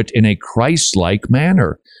through it in a Christ-like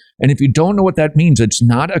manner. And if you don't know what that means, it's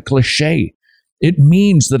not a cliche. It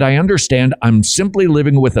means that I understand I'm simply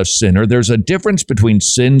living with a sinner. There's a difference between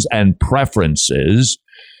sins and preferences.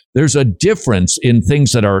 There's a difference in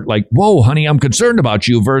things that are like, whoa, honey, I'm concerned about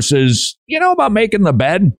you, versus, about making the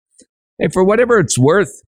bed. Hey, for whatever it's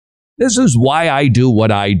worth, this is why I do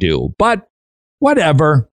what I do. But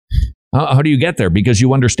whatever. How do you get there? Because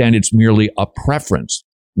you understand it's merely a preference.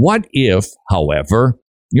 What if, however,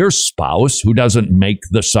 your spouse, who doesn't make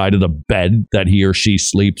the side of the bed that he or she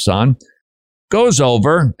sleeps on, goes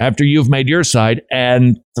over after you've made your side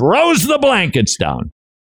and throws the blankets down?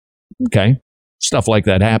 Okay. Stuff like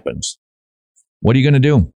that happens. What are you going to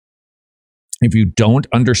do? If you don't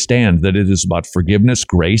understand that it is about forgiveness,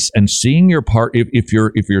 grace, and seeing your part, if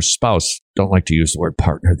your spouse, don't like to use the word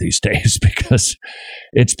partner these days because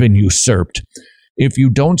it's been usurped. If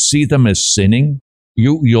you don't see them as sinning,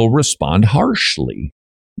 you'll respond harshly.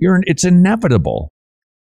 It's inevitable.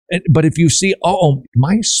 But if you see,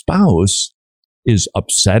 my spouse is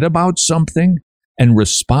upset about something and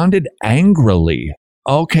responded angrily,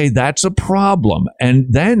 okay, that's a problem. And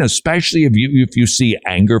then, especially if you see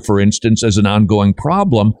anger, for instance, as an ongoing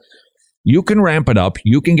problem, you can ramp it up.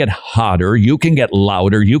 You can get hotter. You can get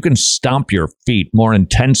louder. You can stomp your feet more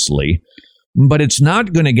intensely. But it's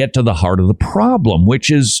not going to get to the heart of the problem,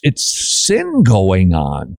 which is it's sin going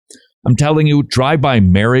on. I'm telling you, drive-by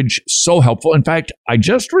marriage, so helpful. In fact, I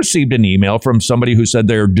just received an email from somebody who said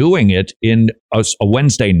they're doing it in a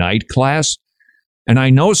Wednesday night class. And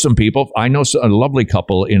I know some people. I know a lovely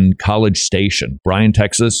couple in College Station, Bryan,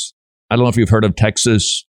 Texas. I don't know if you've heard of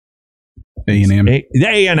Texas A&M.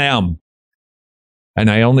 A&M. And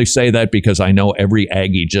I only say that because I know every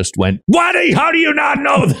Aggie just went, what? How do you not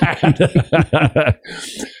know that?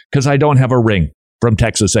 Because I don't have a ring from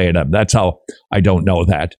Texas A&M. That's how I don't know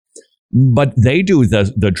that. But they do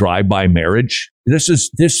the drive-by marriage. This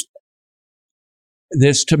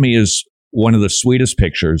to me is one of the sweetest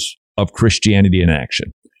pictures of Christianity in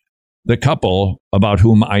action. The couple about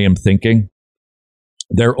whom I am thinking,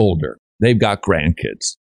 they're older. They've got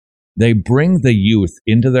grandkids. They bring the youth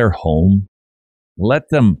into their home, let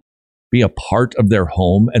them be a part of their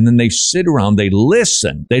home, and then they sit around, they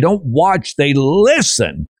listen. They don't watch, they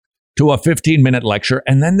listen to a 15-minute lecture,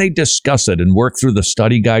 and then they discuss it and work through the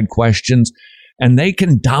study guide questions, and they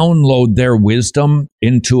can download their wisdom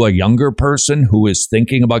into a younger person who is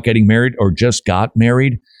thinking about getting married or just got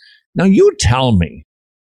married. Now, you tell me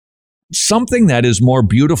something that is more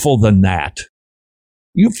beautiful than that.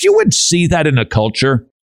 If you would see that in a culture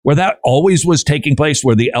where that always was taking place,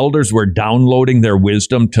 where the elders were downloading their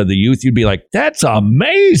wisdom to the youth, you'd be like, that's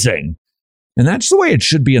amazing. And that's the way it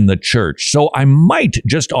should be in the church. So I might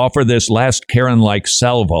just offer this last Karen-like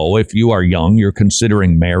salvo if you are young, you're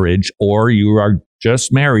considering marriage, or you are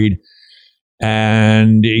just married,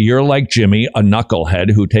 and you're like Jimmy, a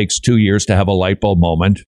knucklehead who takes 2 years to have a light bulb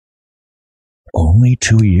moment. Only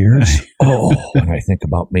 2 years? Oh, when I think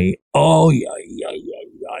about me. Oh, yeah.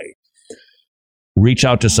 Reach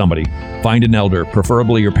out to somebody. Find an elder,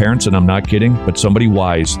 preferably your parents, and I'm not kidding, but somebody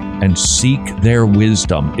wise, and seek their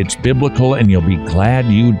wisdom. It's biblical, and you'll be glad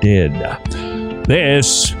you did.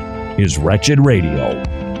 This is Wretched Radio.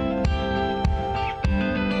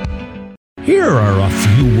 Here are a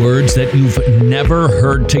few words that you've never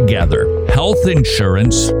heard together. Health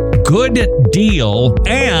insurance, good deal,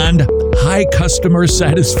 and high customer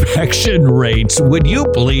satisfaction rates. Would you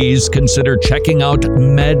please consider checking out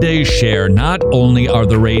Medi-Share? Not only are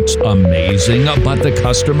the rates amazing, but the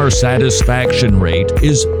customer satisfaction rate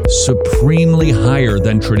is supremely higher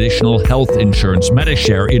than traditional health insurance.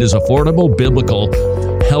 Medi-Share, it is affordable, biblical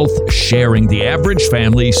health sharing. The average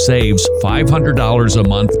family saves $500 a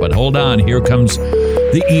month, but hold on, here comes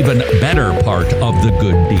the even better part of the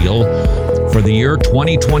good deal. For the year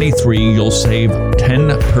 2023, you'll save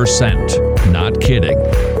 10%. Not kidding.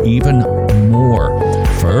 Even more.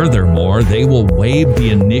 Furthermore, they will waive the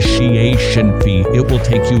initiation fee. It will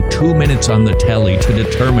take you 2 minutes on the telly to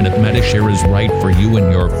determine if Medi-Share is right for you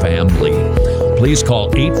and your family. Please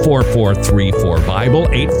call 844-34-BIBLE,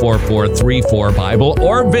 844-34-BIBLE,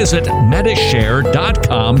 or visit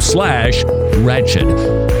medishare.com/wretched.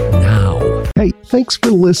 Now. Hey, thanks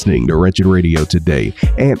for listening to Wretched Radio today,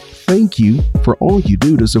 and thank you for all you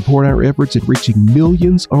do to support our efforts at reaching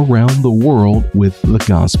millions around the world with the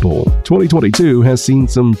gospel. 2022 has seen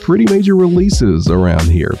some pretty major releases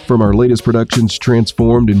around here, from our latest productions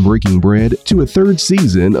Transformed and Breaking Bread to a third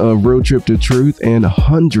season of Road Trip to Truth and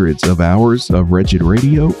hundreds of hours of Wretched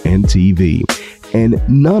Radio and TV. And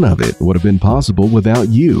none of it would have been possible without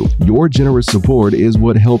you. Your generous support is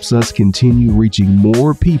what helps us continue reaching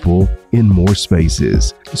more people in more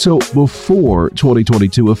spaces. So before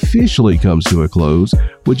 2022 officially comes to a close,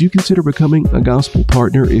 would you consider becoming a gospel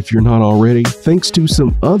partner if you're not already? Thanks to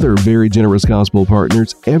some other very generous gospel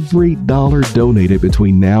partners, every dollar donated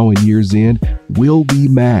between now and year's end will be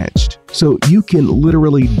matched. So you can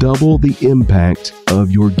literally double the impact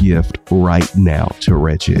of your gift right now to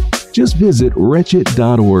Wretched. Just visit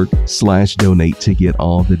wretched.org/donate to get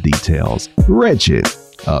all the details. Wretched.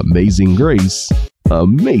 Amazing grace.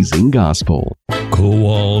 Amazing gospel.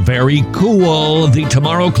 Cool, very cool. The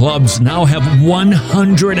Tomorrow Clubs now have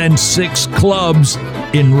 106 clubs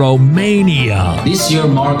in Romania. This year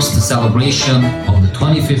marks the celebration of the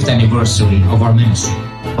 25th anniversary of our ministry.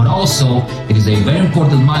 But also, it is a very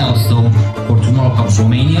important milestone for Tomorrow Clubs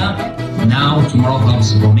Romania. Now, Tomorrow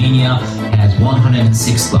Clubs Romania has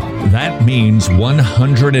 106 clubs. That means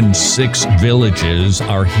 106 villages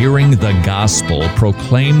are hearing the gospel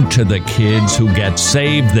proclaimed to the kids who get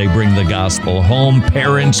saved. They bring the gospel home,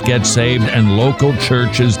 parents get saved, and local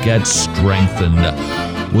churches get strengthened.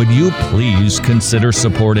 Would you please consider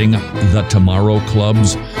supporting the Tomorrow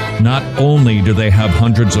Clubs? Not only do they have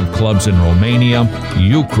hundreds of clubs in Romania,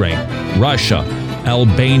 Ukraine, Russia,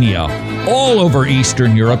 Albania, all over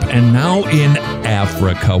Eastern Europe, and now in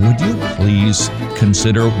Africa. Would you please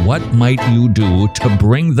consider what might you do to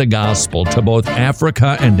bring the gospel to both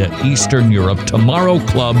Africa and to Eastern Europe?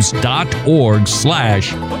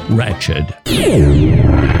 tomorrowclubs.org/wretched.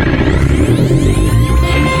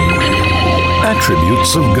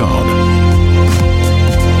 Attributes of God.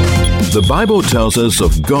 The Bible tells us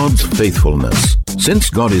of God's faithfulness. Since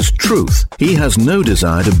God is truth, He has no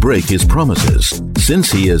desire to break His promises.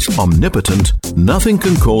 Since He is omnipotent, nothing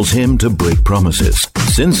can cause Him to break promises.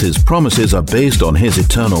 Since His promises are based on His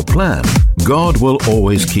eternal plan, God will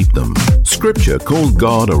always keep them. Scripture calls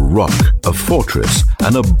God a rock, a fortress,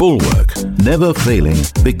 and a bulwark, never failing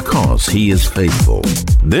because He is faithful.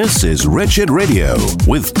 This is Wretched Radio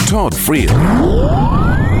with Todd Friel.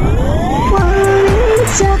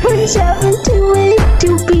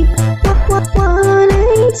 1-877-282-BEEP.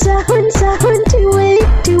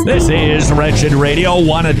 This is Wretched Radio.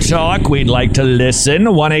 Want to talk? We'd like to listen.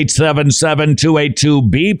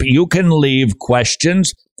 1-877-282-BEEP. You can leave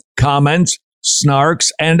questions, comments,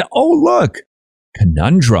 snarks, and oh, look,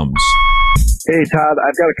 conundrums. Hey, Todd,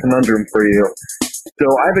 I've got a conundrum for you. So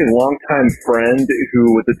I have a longtime friend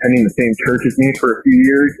who was attending the same church as me for a few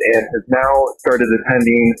years and has now started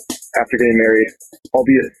attending, after getting married,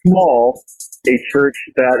 albeit small, a church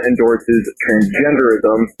that endorses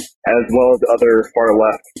transgenderism as well as other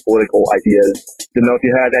far-left political ideas. Didn't know if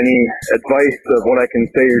you had any advice of what I can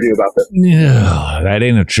say or do about this. Yeah, that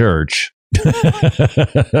ain't a church.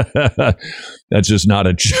 That's just not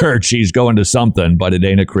a church. He's going to something, but it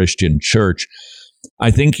ain't a Christian church.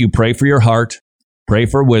 I think you pray for your heart, pray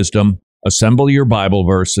for wisdom, assemble your Bible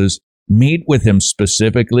verses, meet with him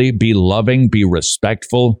specifically, be loving, be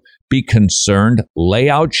respectful, be concerned, lay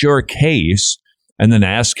out your case, and then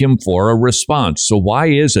ask him for a response. So why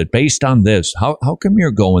is it, based on this, how come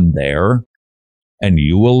you're going there? And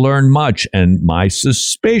you will learn much. And my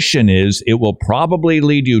suspicion is it will probably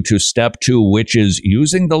lead you to step 2, which is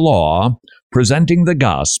using the law, presenting the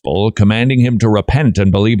gospel, commanding him to repent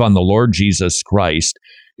and believe on the Lord Jesus Christ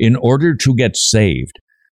in order to get saved.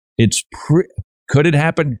 Could it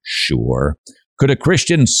happen? Sure. Could a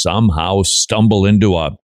Christian somehow stumble into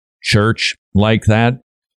a church like that?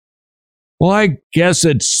 Well, I guess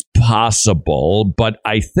it's possible, but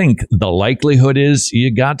I think the likelihood is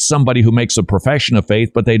you got somebody who makes a profession of faith,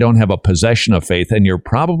 but they don't have a possession of faith, and you're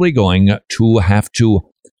probably going to have to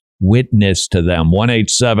witness to them.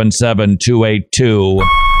 1-877-282.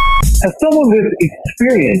 As someone with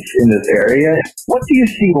experience in this area, what do you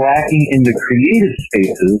see lacking in the creative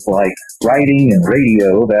spaces like writing and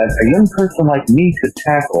radio that a young person like me could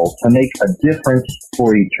tackle to make a difference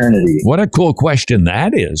for eternity? What a cool question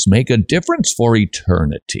that is. Make a difference for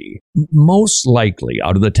eternity. Most likely,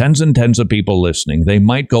 out of the tens and tens of people listening, they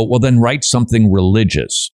might go, well, then write something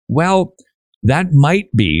religious. Well, that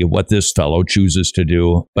might be what this fellow chooses to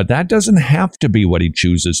do, but that doesn't have to be what he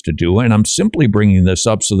chooses to do. And I'm simply bringing this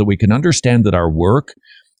up so that we can understand that our work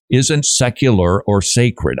isn't secular or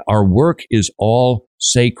sacred. Our work is all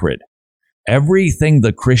sacred. Everything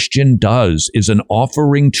the Christian does is an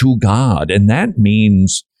offering to God. And that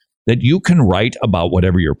means that you can write about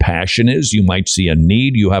whatever your passion is. You might see a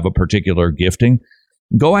need. You have a particular gifting.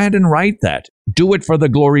 Go ahead and write that. Do it for the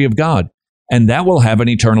glory of God. And that will have an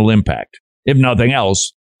eternal impact, if nothing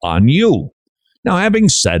else, on you. Now, having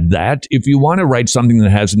said that, if you want to write something that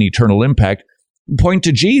has an eternal impact, point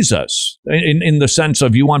to Jesus. In the sense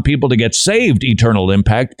of you want people to get saved, eternal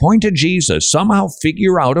impact, point to Jesus. Somehow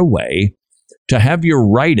figure out a way to have your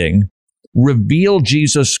writing reveal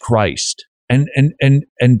Jesus Christ. And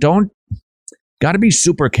don't, got to be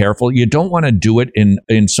super careful. You don't want to do it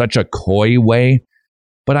in such a coy way.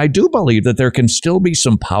 But I do believe that there can still be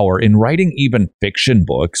some power in writing even fiction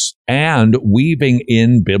books and weaving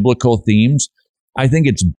in biblical themes. I think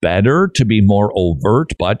it's better to be more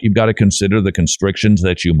overt, but you've got to consider the constrictions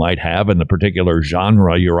that you might have in the particular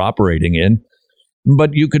genre you're operating in.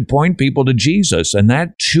 But you could point people to Jesus, and that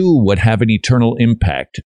too would have an eternal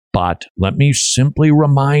impact. But let me simply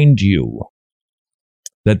remind you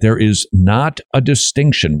that there is not a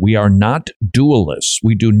distinction. We are not dualists.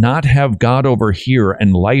 We do not have God over here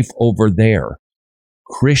and life over there.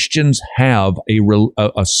 Christians have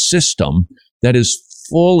a system that is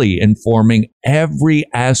fully informing every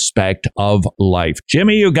aspect of life.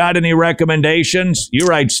 Jimmy, you got any recommendations? You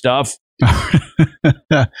write stuff.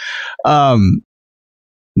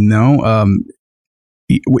 No.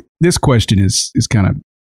 This question is kind of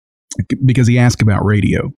because he asked about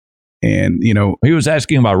radio. And, you know, he was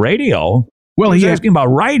asking about radio. Well, he was asking about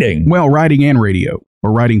writing. Well, writing and radio,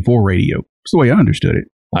 or writing for radio. That's the way I understood it.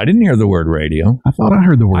 I didn't hear the word radio. I thought I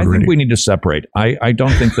heard the word radio. I think we need to separate. I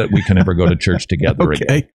don't think that we can ever go to church together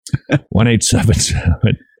again.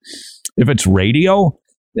 1-877. If it's radio,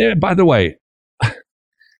 by the way,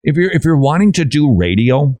 if you're wanting to do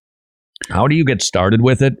radio, how do you get started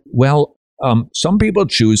with it? Well, some people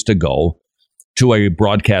choose to go to a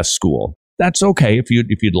broadcast school. That's okay if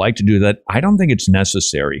you'd like to do that. I don't think it's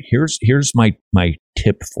necessary. Here's my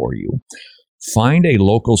tip for you. Find a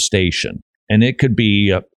local station, and it could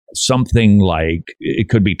be something like, it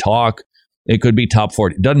could be talk, it could be top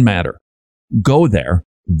 40. It doesn't matter. Go there,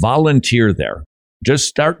 volunteer there. Just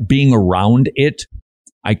start being around it.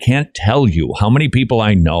 I can't tell you how many people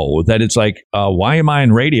I know that it's like, why am I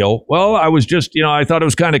on radio? Well, I was just, I thought it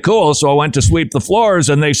was kind of cool, so I went to sweep the floors,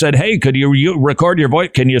 and they said, hey, could you record your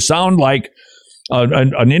voice? Can you sound like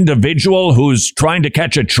an individual who's trying to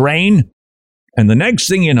catch a train? And the next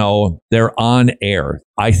thing you know, they're on air.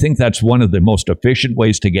 I think that's one of the most efficient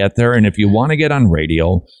ways to get there. And if you want to get on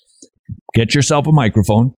radio, get yourself a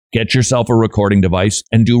microphone, get yourself a recording device,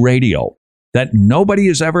 and do radio that nobody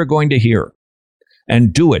is ever going to hear.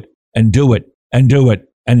 And do it, and do it, and do it,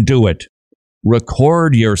 and do it.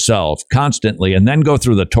 record yourself constantly and then go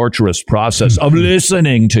through the torturous process of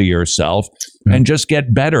listening to yourself and just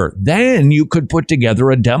get better. Then you could put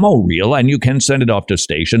together a demo reel and you can send it off to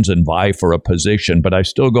stations and vie for a position. But I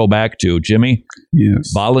still go back to, Jimmy,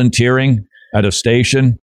 volunteering at a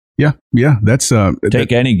station. Yeah, that's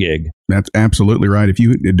take any gig. That's absolutely right. If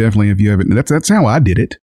you haven't, that's how I did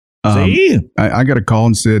it. See, I got a call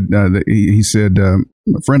and said he said a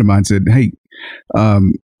friend of mine said, "Hey,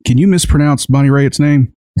 can you mispronounce Bonnie Raitt's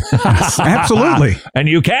name?" Absolutely. And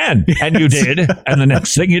you can. And you did. And the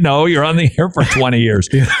next thing you know, you're on the air for 20 years.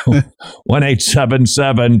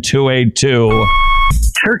 1-877-282.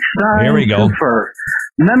 Church sign. Here we go. For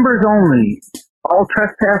members only. All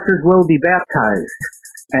trespassers will be baptized.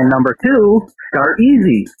 And number 2, start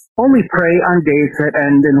easy. Only pray on days that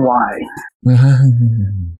end in Y.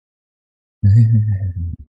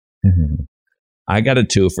 I got a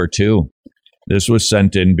 2 for 2. This was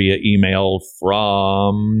sent in via email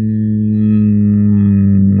from,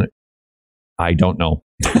 I don't know.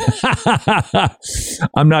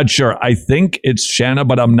 I'm not sure. I think it's Shanna,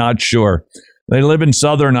 but I'm not sure. They live in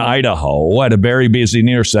southern Idaho at a very busy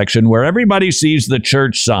intersection where everybody sees the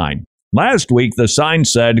church sign. Last week, the sign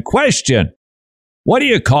said, question, what do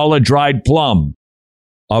you call a dried plum?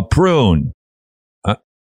 A prune.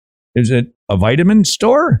 Is it a vitamin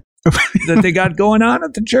store that they got going on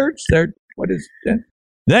at the church? What is that?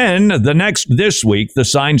 Then this week, the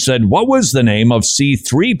sign said, what was the name of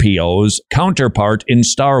C-3PO's counterpart in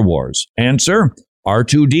Star Wars? Answer,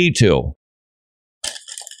 R2-D2.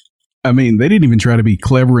 I mean, they didn't even try to be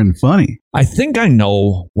clever and funny. I think I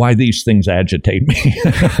know why these things agitate me.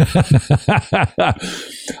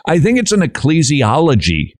 I think it's an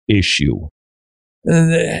ecclesiology issue.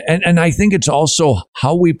 And I think it's also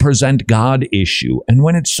how we present God issue. And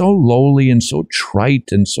when it's so lowly and so trite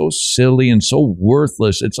and so silly and so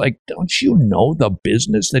worthless, it's like, don't you know the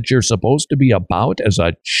business that you're supposed to be about as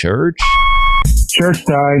a church? Church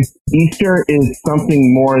sign. Easter is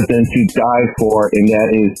something more than to die for, and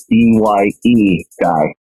that is D-Y-E,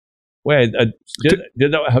 die. Wait,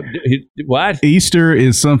 what? Easter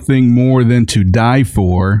is something more than to die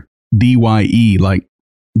for, D-Y-E, like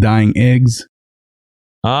dying eggs.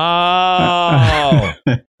 Oh.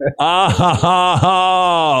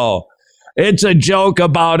 Oh. It's a joke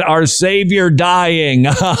about our Savior dying.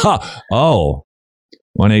 Oh.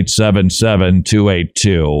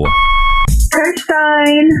 1-877-282. Church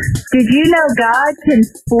sign, did you know God can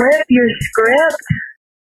flip your script?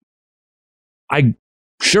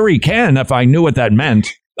 Sure he can if I knew what that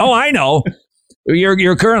meant. Oh, I know.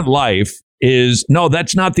 Your current life is, no,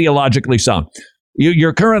 that's not theologically sound.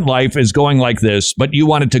 Your current life is going like this, but you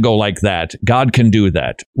want it to go like that. God can do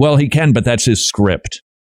that. Well, he can, but that's his script.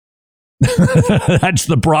 That's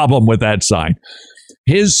the problem with that sign.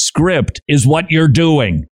 His script is what you're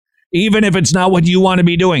doing. Even if it's not what you want to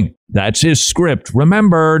be doing, that's his script.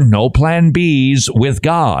 Remember, no plan Bs with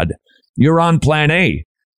God. You're on plan A.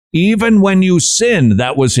 Even when you sin,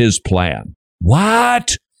 that was his plan.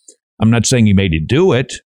 What? I'm not saying he made you do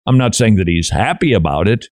it. I'm not saying that he's happy about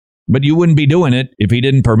it, but you wouldn't be doing it if he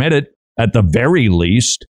didn't permit it, at the very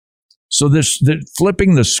least. So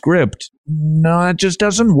flipping the script, no, it just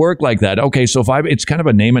doesn't work like that. Okay, so it's kind of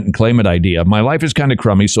a name it and claim it idea. My life is kind of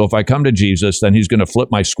crummy, so if I come to Jesus, then he's going to flip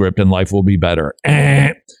my script and life will be better.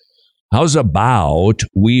 How's about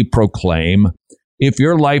we proclaim, if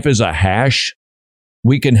your life is a hash,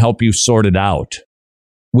 we can help you sort it out.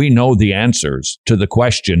 We know the answers to the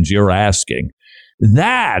questions you're asking.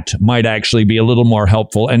 That might actually be a little more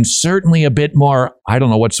helpful and certainly a bit more, I don't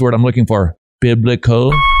know what's the word I'm looking for,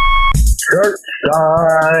 biblical. Church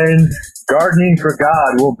sign. Gardening for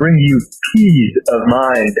God will bring you peace of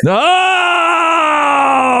mind.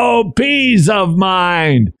 Oh, peace of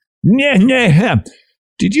mind.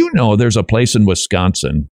 Did you know there's a place in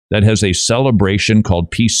Wisconsin that has a celebration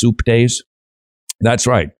called Pea Soup Days? That's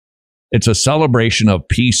right. It's a celebration of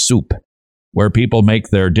pea soup where people make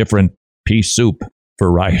their different pea soup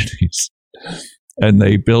varieties and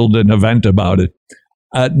they build an event about it.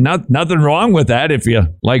 Nothing wrong with that if you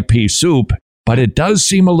like pea soup, but it does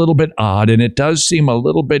seem a little bit odd and it does seem a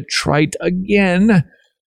little bit trite again.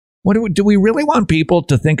 Do we really want people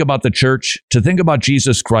to think about the church, to think about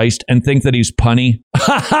Jesus Christ and think that he's punny?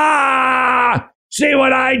 Ha ha! See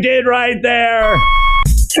what I did right there?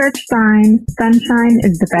 Church sign, sunshine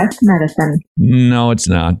is the best medicine. No, it's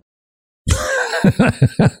not.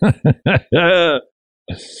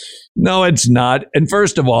 No, it's not. And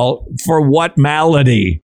first of all, for what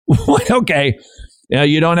malady? Okay,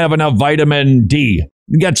 you don't have enough vitamin D.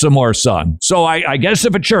 Get some more sun. So I guess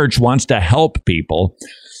if a church wants to help people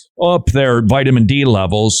up their vitamin D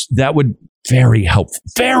levels, that would Very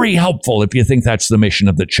helpful if you think that's the mission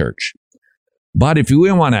of the church. But if you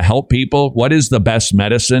want to help people, what is the best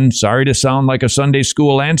medicine? Sorry to sound like a Sunday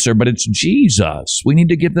school answer, but it's Jesus. We need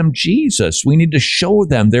to give them Jesus. We need to show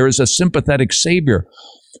them there is a sympathetic Savior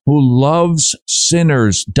who loves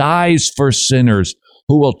sinners, dies for sinners,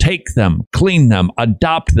 who will take them, clean them,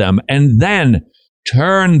 adopt them, and then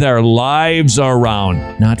turn their lives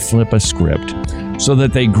around, not flip a script, so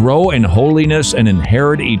that they grow in holiness and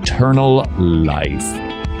inherit eternal life.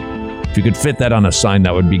 If you could fit that on a sign,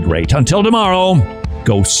 that would be great. Until tomorrow,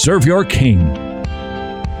 go serve your King.